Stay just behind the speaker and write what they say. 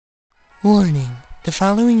Warning: the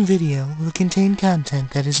following video will contain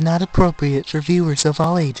content that is not appropriate for viewers of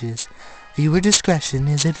all ages. Viewer discretion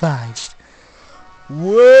is advised.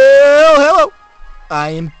 Well, hello!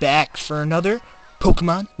 I am back for another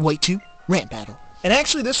Pokemon White2 rant battle. And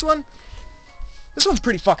actually this one's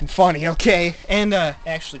pretty fucking funny, okay? And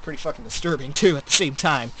actually pretty fucking disturbing too at the same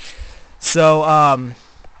time. So,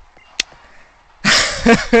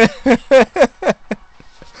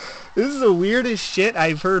 this is the weirdest shit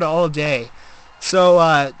I've heard all day.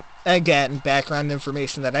 So, again, background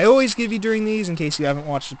information that I always give you during these, in case you haven't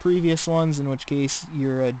watched the previous ones, in which case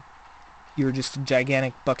you're just a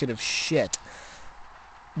gigantic bucket of shit.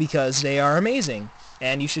 Because they are amazing,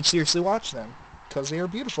 and you should seriously watch them. Because they are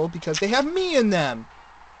beautiful, because they have me in them.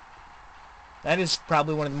 That is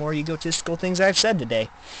probably one of the more egotistical things I've said today.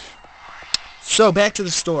 So, back to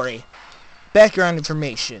the story. Background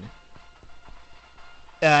information.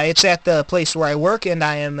 It's at the place where I work, and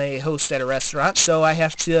I am a host at a restaurant, so I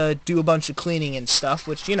have to do a bunch of cleaning and stuff,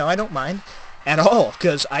 which, you know, I don't mind at all,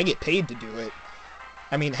 because I get paid to do it.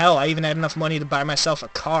 I mean, hell, I even had enough money to buy myself a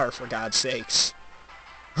car, for God's sakes.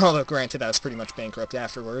 Although, granted, I was pretty much bankrupt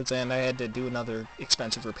afterwards, and I had to do another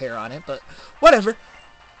expensive repair on it, but whatever.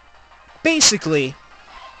 Basically,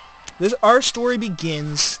 our story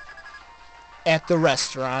begins at the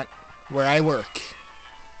restaurant where I work.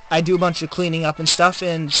 I do a bunch of cleaning up and stuff,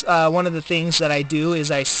 and one of the things that I do is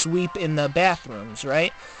I sweep in the bathrooms,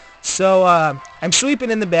 right? So, I'm sweeping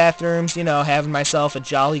in the bathrooms, you know, having myself a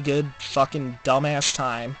jolly good fucking dumbass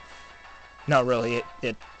time. No, really,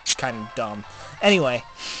 it's kind of dumb. Anyway,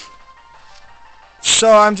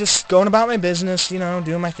 so I'm just going about my business, you know,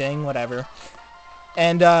 doing my thing, whatever.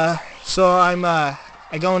 And, so I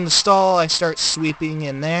go in the stall, I start sweeping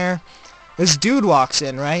in there. This dude walks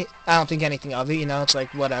in, right? I don't think anything of it, you know, it's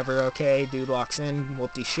like, whatever, okay, dude walks in,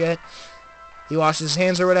 whoop-de shit. He washes his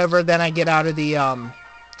hands or whatever, then I get out of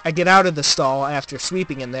the stall after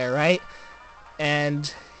sweeping in there, right?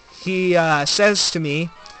 And he, says to me,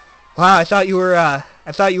 "Wow, I thought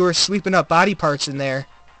you were sweeping up body parts in there."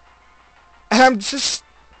 And I'm just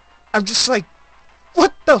like,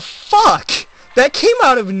 what the fuck? That came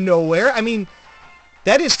out of nowhere. I mean,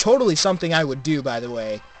 that is totally something I would do, by the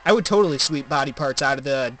way. I would totally sweep body parts out of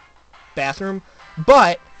the bathroom,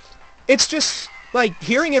 but it's just, like,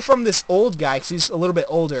 hearing it from this old guy, 'cause he's a little bit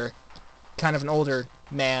older, kind of an older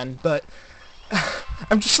man, but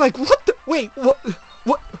I'm just like, what the, wait, what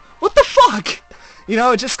the fuck? You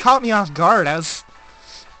know, it just caught me off guard. I was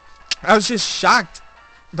just shocked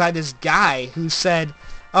by this guy who said,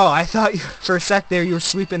 "Oh, I thought for a sec there you were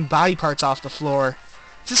sweeping body parts off the floor."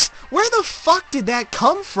 Just, where the fuck did that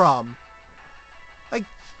come from? Like,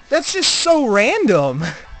 that's just so random.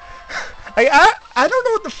 I don't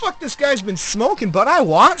know what the fuck this guy's been smoking, but I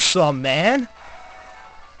want some, man.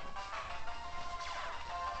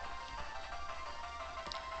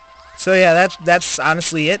 So yeah, that's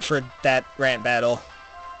honestly it for that rant battle.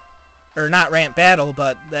 Or not rant battle,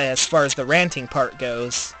 but as far as the ranting part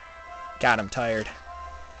goes. God, I'm tired.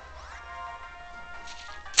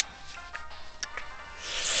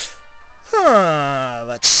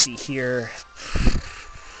 Let's see here.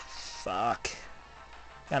 Fuck.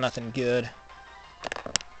 Got nothing good.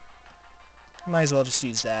 Might as well just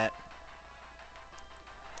use that.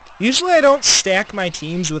 Usually I don't stack my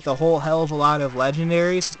teams with a whole hell of a lot of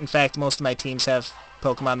legendaries. In fact, most of my teams have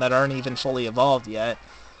Pokemon that aren't even fully evolved yet.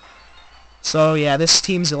 So yeah, this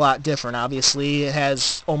team's a lot different, obviously. It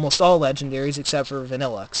has almost all legendaries except for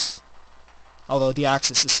Vanillux. Although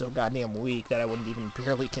Deoxys is so goddamn weak that I wouldn't even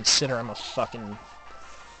barely consider him a fucking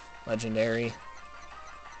legendary.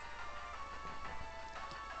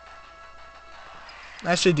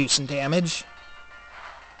 That should do some damage.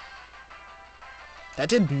 That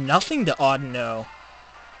did nothing to Audino.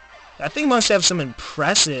 That thing must have some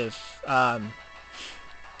impressive,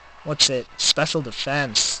 what's it? Special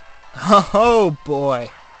defense. Oh boy.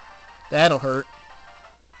 That'll hurt.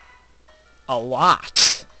 A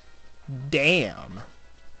lot. Damn.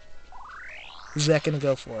 Who's that gonna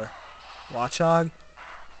go for? Watchog?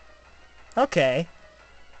 Okay.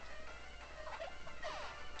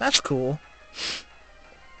 That's cool.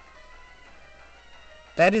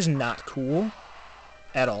 That is not cool.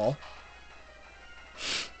 At all.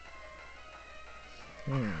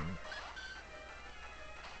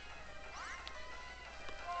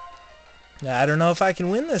 I don't know if I can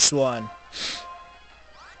win this one.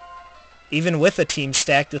 Even with a team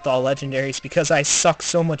stacked with all legendaries, because I suck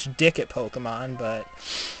so much dick at Pokemon, but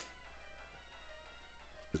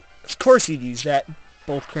of course you'd use that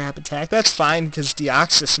bullcrap attack. That's fine, because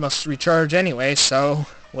Deoxys must recharge anyway, so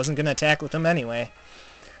wasn't going to attack with him anyway.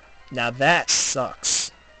 Now that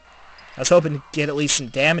sucks. I was hoping to get at least some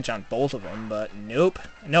damage on both of them, but nope.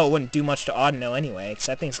 I know it wouldn't do much to Audino anyway, because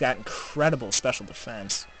that thing's got incredible special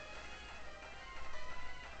defense.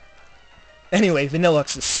 Anyway,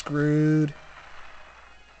 Vanillux is screwed.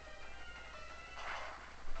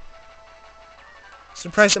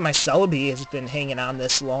 Surprised that my Celebi has been hanging on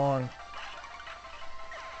this long.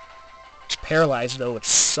 It's paralyzed though, which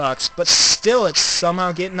sucks, but still it's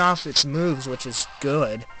somehow getting off its moves, which is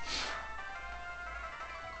good.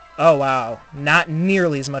 Oh wow, not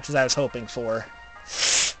nearly as much as I was hoping for.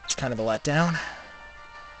 It's kind of a letdown.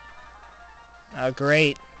 Oh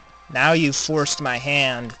great, now you've forced my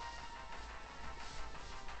hand.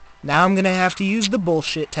 Now I'm gonna have to use the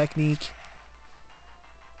bullshit technique.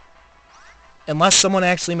 Unless someone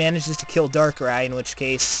actually manages to kill Darkrai, in which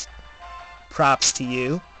case, props to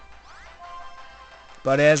you.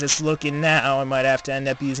 But as it's looking now, I might have to end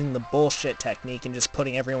up using the bullshit technique and just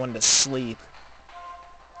putting everyone to sleep.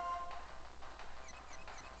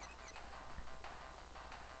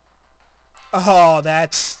 Oh,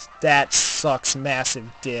 that sucks massive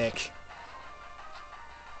dick.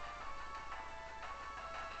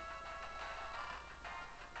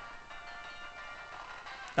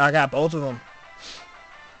 I got both of them.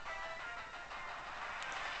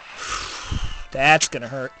 That's gonna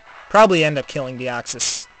hurt. Probably end up killing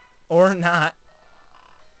Deoxys. Or not.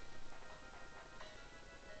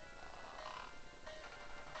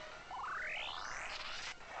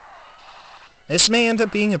 This may end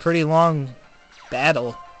up being a pretty long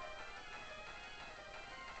battle.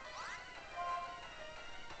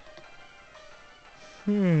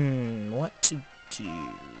 What to do?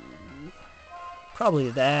 Probably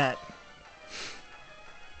that.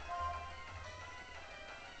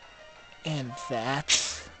 And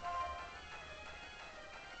that.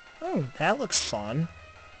 Oh, that looks fun.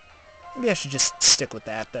 Maybe I should just stick with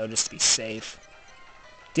that, though, just to be safe.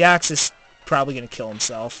 Deoxys probably gonna kill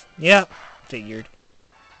himself. Yep, figured.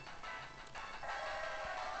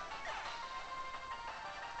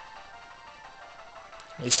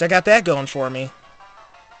 At least I got that going for me.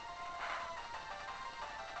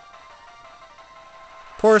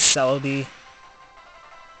 Poor Celebi.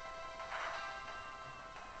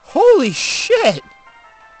 Holy shit!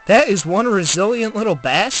 That is one resilient little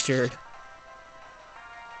bastard.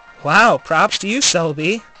 Wow, props to you,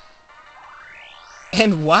 Celebi.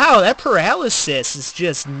 And wow, that paralysis is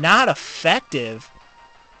just not effective.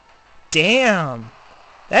 Damn.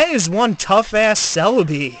 That is one tough-ass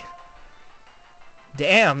Celebi.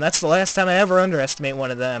 Damn, that's the last time I ever underestimate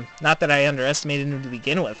one of them. Not that I underestimated him to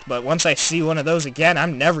begin with, but once I see one of those again,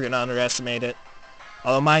 I'm never going to underestimate it.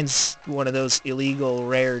 Although mine's one of those illegal,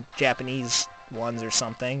 rare Japanese ones or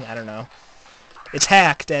something. I don't know. It's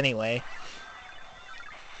hacked anyway.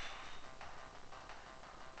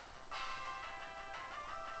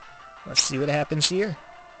 Let's see what happens here.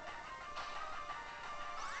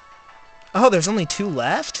 Oh, there's only 2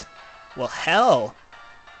 left? Well, hell.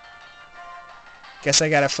 Guess I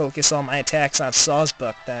gotta focus all my attacks on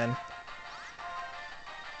Sawsbuck then.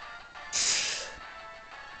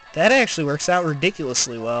 That actually works out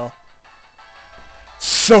ridiculously well.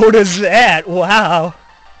 So does that! Wow!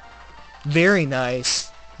 Very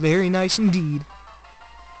nice. Very nice indeed.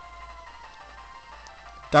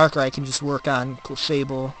 Darkrai can just work on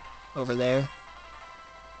Clefable over there.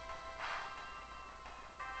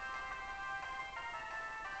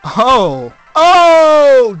 Oh!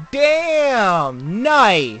 Oh! Damn!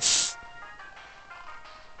 Nice!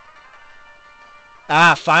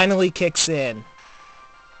 Ah, finally kicks in.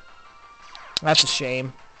 That's a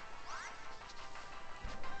shame.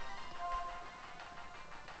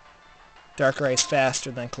 Darkrai's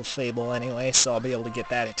faster than Clefable anyway, so I'll be able to get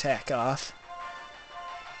that attack off.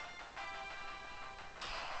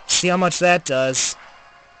 See how much that does.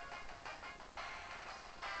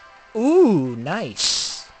 Ooh,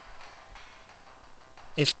 nice.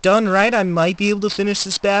 If done right, I might be able to finish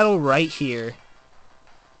this battle right here.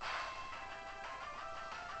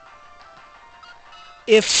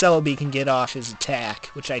 If Celebi can get off his attack,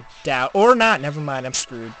 which I doubt. Or not, never mind, I'm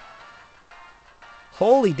screwed.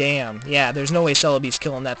 Holy damn. Yeah, there's no way Celebi's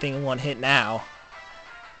killing that thing in one hit now.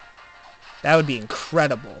 That would be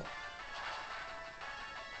incredible.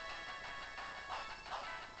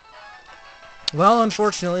 Well,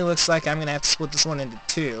 unfortunately, looks like I'm going to have to split this one into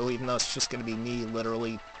 2, even though it's just going to be me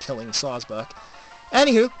literally killing Sawsbuck.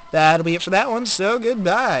 Anywho, that'll be it for that one, so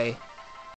goodbye.